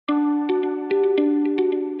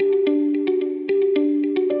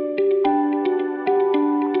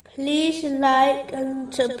like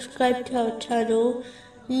and subscribe to our channel.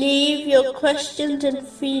 Leave your questions and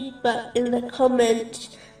feedback in the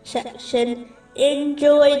comments section.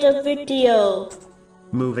 Enjoy the video.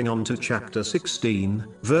 Moving on to chapter 16,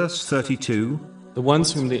 verse 32. The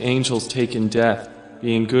ones whom the angels take in death,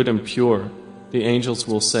 being good and pure, the angels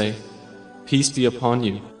will say, "Peace be upon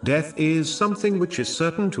you." Death is something which is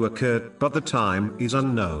certain to occur, but the time is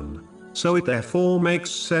unknown. So it therefore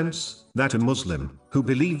makes sense that a Muslim who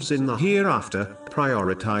believes in the hereafter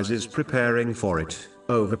prioritizes preparing for it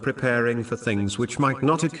over preparing for things which might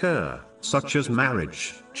not occur, such as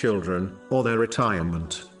marriage, children, or their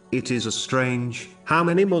retirement. It is strange how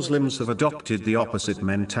many Muslims have adopted the opposite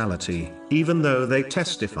mentality, even though they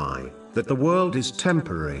testify that the world is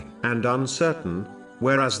temporary and uncertain,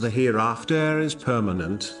 whereas the hereafter is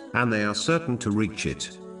permanent, and they are certain to reach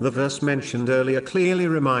it. The verse mentioned earlier clearly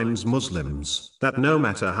reminds Muslims that no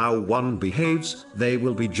matter how one behaves, they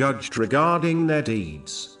will be judged regarding their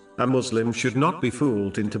deeds. A Muslim should not be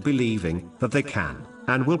fooled into believing that they can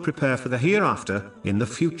and will prepare for the hereafter in the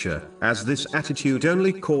future, as this attitude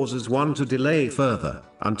only causes one to delay further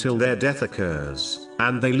until their death occurs,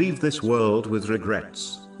 and they leave this world with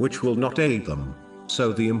regrets, which will not aid them.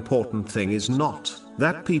 So the important thing is not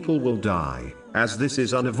that people will die, as this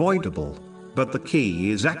is unavoidable, but the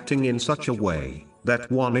key is acting in such a way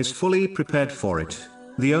that one is fully prepared for it.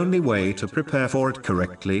 The only way to prepare for it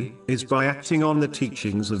correctly is by acting on the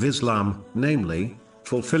teachings of Islam, namely,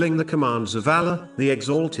 fulfilling the commands of Allah, the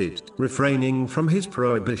Exalted, refraining from His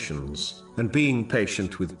prohibitions, and being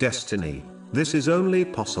patient with destiny. This is only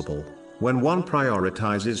possible when one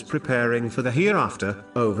prioritizes preparing for the hereafter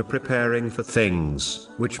over preparing for things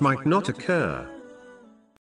which might not occur.